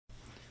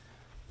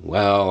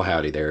Well,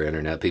 howdy there,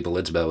 Internet people.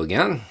 It's Beau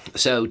again.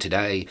 So,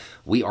 today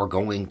we are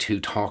going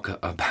to talk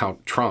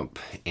about Trump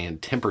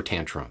and temper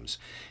tantrums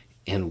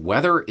and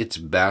whether it's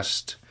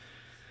best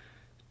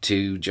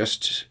to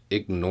just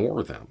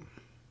ignore them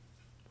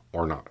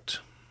or not.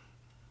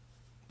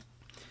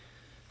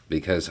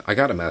 Because I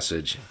got a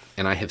message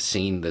and I have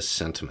seen this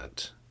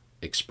sentiment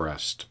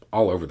expressed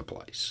all over the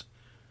place.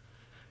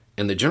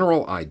 And the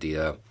general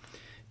idea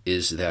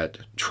is that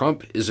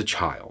Trump is a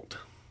child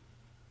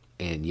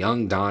and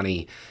young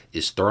Donnie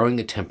is throwing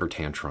a temper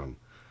tantrum,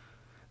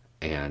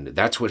 and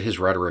that's what his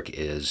rhetoric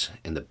is,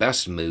 and the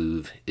best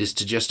move is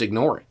to just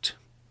ignore it.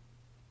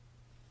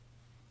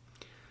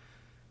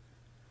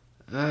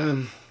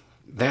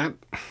 That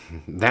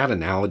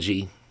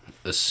analogy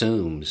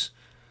assumes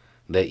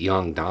that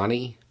young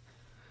Donnie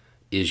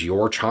is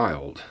your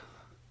child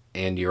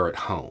and you're at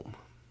home.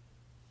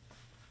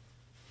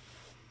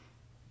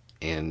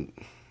 And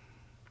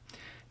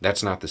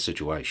that's not the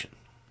situation.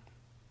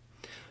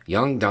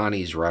 Young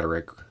Donnie's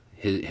rhetoric,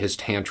 his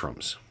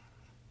tantrums,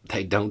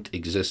 they don't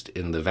exist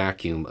in the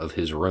vacuum of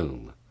his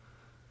room.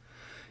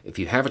 If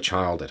you have a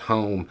child at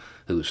home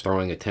who's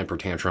throwing a temper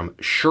tantrum,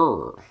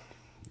 sure,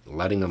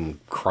 letting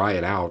them cry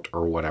it out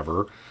or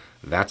whatever,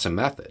 that's a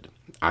method.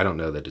 I don't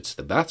know that it's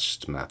the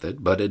best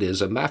method, but it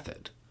is a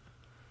method.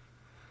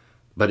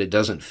 But it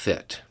doesn't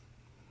fit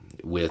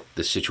with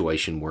the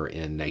situation we're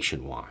in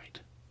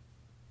nationwide,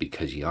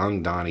 because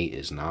young Donnie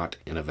is not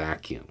in a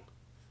vacuum.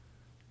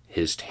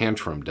 His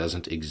tantrum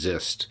doesn't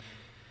exist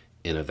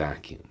in a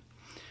vacuum.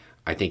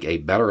 I think a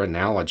better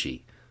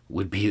analogy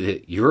would be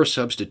that you're a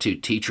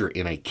substitute teacher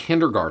in a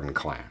kindergarten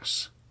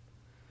class,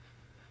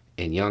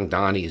 and young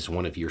Donnie is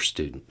one of your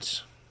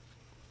students.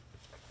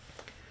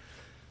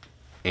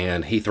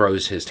 And he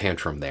throws his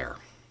tantrum there.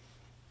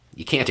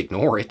 You can't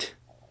ignore it,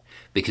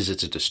 because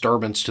it's a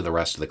disturbance to the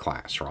rest of the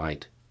class,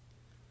 right?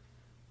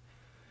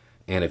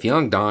 And if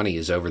young Donnie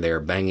is over there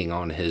banging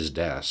on his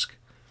desk,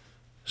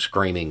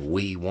 screaming,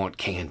 "We want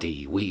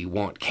candy, we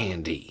want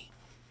candy,"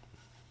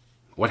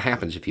 what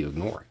happens if you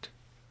ignore it?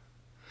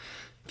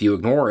 If you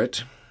ignore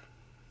it,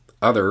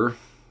 other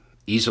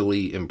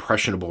easily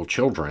impressionable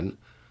children,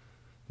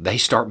 they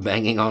start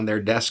banging on their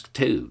desk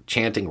too,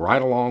 chanting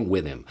right along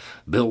with him,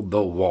 "Build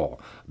the wall,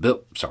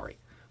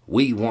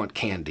 we want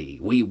candy,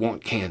 we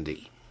want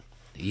candy."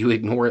 You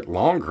ignore it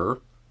longer,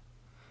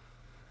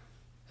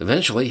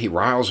 eventually he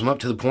riles them up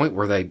to the point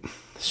where they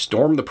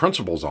storm the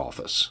principal's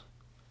office.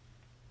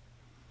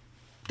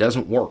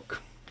 Doesn't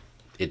work.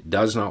 It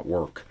does not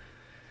work,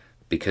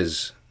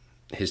 because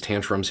his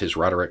tantrums, his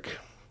rhetoric,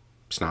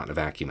 it's not in a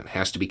vacuum. It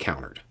has to be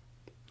countered.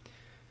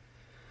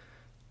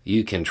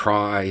 You can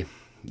try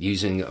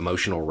using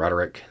emotional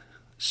rhetoric,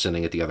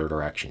 sending it the other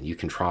direction. You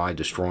can try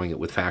destroying it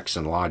with facts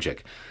and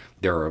logic.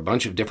 There are a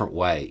bunch of different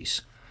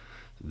ways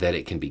that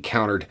it can be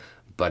countered,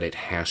 but it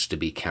has to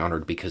be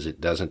countered because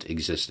it doesn't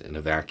exist in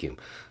a vacuum.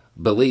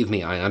 Believe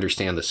me, I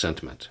understand the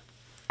sentiment.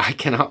 I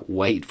cannot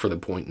wait for the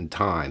point in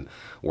time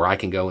where I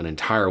can go an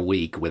entire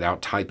week without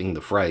typing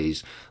the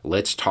phrase,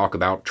 "Let's talk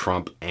about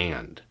Trump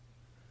and."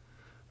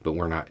 But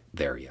we're not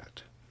there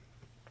yet.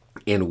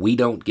 And we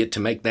don't get to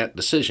make that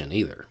decision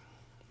either.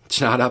 It's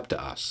not up to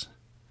us.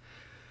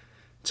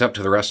 It's up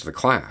to the rest of the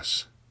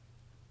class.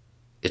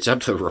 It's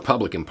up to the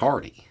Republican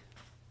Party.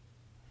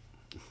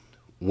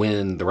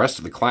 When the rest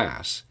of the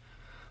class,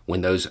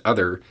 when those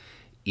other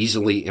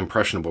easily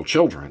impressionable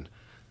children,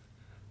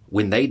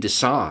 when they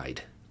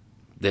decide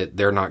that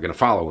they're not going to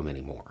follow him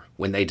anymore,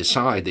 when they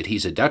decide that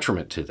he's a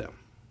detriment to them,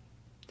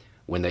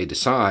 when they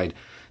decide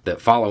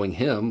that following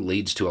him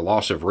leads to a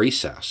loss of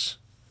recess,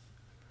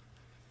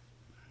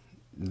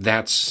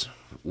 that's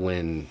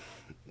when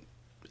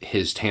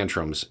his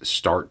tantrums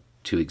start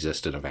to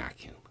exist in a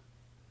vacuum,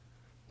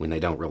 when they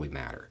don't really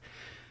matter,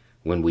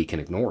 when we can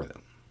ignore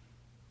them.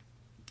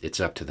 It's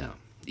up to them.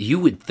 You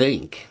would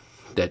think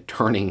that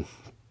turning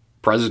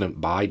President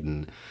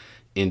Biden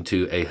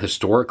into a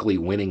historically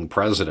winning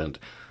president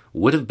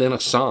would have been a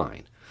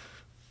sign.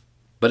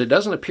 But it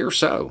doesn't appear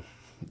so.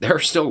 There are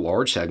still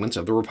large segments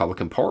of the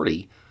Republican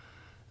Party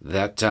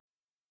that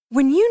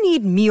When you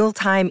need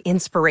mealtime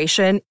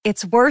inspiration,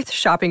 it's worth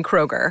shopping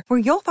Kroger, where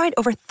you'll find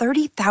over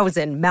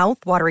 30,000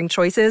 mouth-watering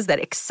choices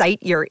that excite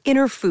your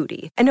inner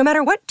foodie. And no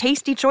matter what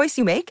tasty choice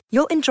you make,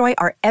 you'll enjoy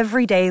our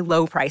everyday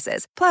low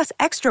prices, plus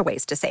extra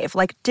ways to save,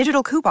 like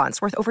digital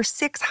coupons worth over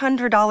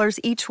 $600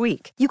 each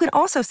week. You can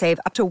also save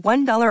up to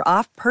 $1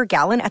 off per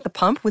gallon at the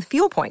pump with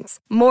fuel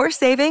points. More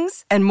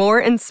savings and more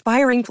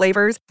inspiring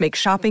flavors make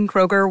shopping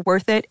Kroger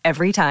worth it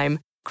every time.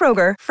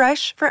 Kroger,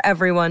 fresh for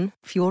everyone.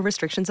 Fuel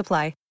restrictions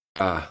apply.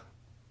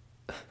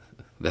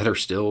 That are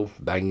still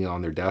banging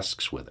on their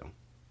desks with him.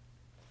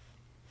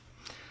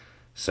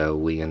 So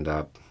we end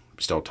up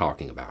still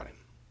talking about him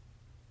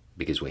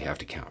because we have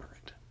to counter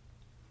it.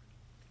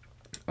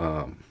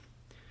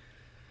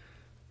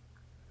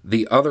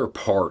 The other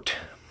part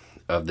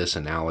of this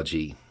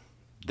analogy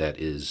that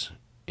is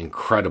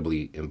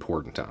incredibly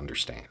important to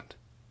understand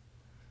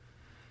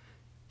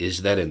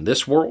is that in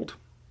this world,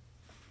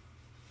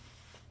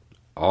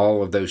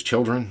 all of those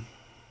children,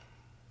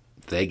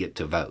 they get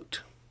to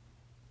vote.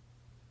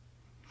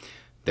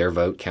 Their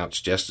vote counts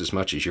just as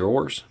much as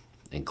yours,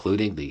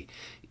 including the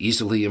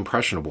easily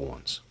impressionable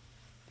ones.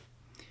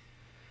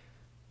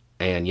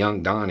 And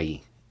young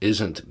Donnie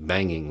isn't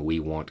banging "We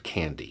Want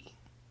Candy."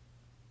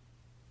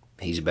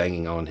 He's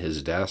banging on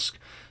his desk,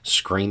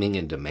 screaming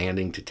and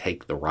demanding to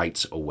take the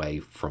rights away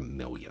from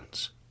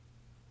millions.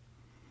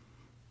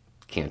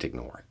 Can't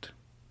ignore it.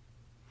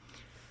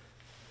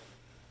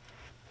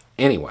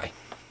 Anyway,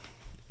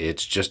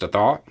 it's just a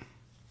thought.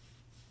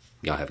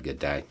 Y'all have a good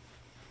day.